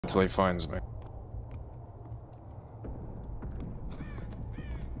until he finds me.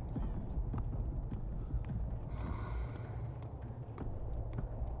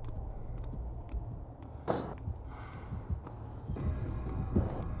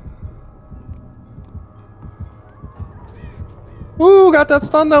 Ooh, got that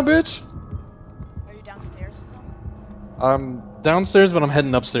stun though, bitch! Are you downstairs with them? I'm downstairs, but I'm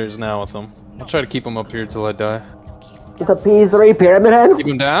heading upstairs now with him. I'll try to keep him up here till I die. No, keep him With a downstairs. P3 Pyramid Head? Keep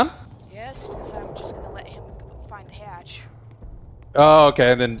him down? Yes, because I'm just gonna let him find the hatch. Oh,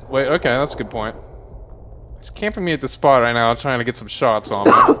 okay, then, wait, okay, that's a good point. He's camping me at the spot right now, trying to get some shots on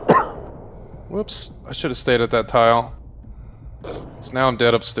me. Whoops, I should have stayed at that tile. So now I'm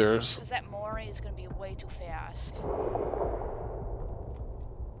dead upstairs. Because that Mori is gonna be way too fast.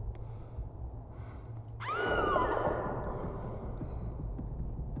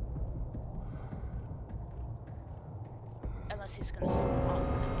 Unless he's gonna.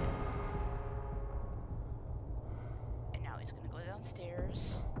 And now he's gonna go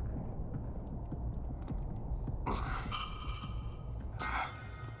downstairs.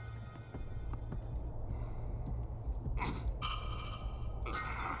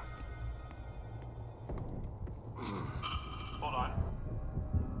 Hold on.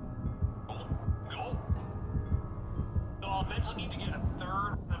 I'll eventually need to get a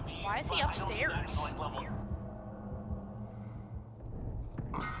third of these. Why is he upstairs?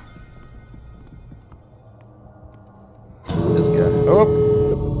 This guy. Oh!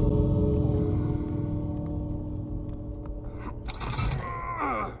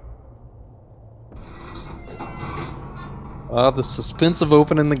 The suspense of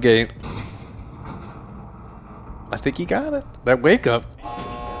opening the gate. I think he got it. That wake up.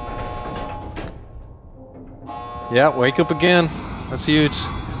 Yeah, wake up again. That's huge.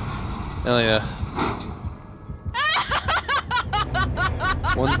 Hell yeah.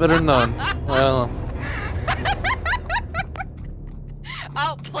 One's better than none. Well.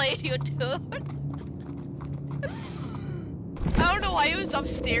 Outplayed you, dude. I don't know why he was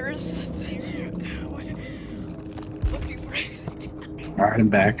upstairs. Looking for anything. Alright, I'm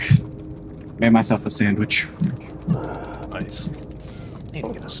back. Made myself a sandwich. Nice. Need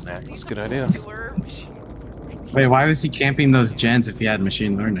to get a snack. That's a good idea. Wait, why was he camping those gens if he had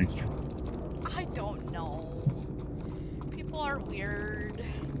machine learning? I don't know. People are weird.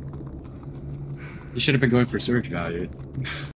 He should have been going for surge value.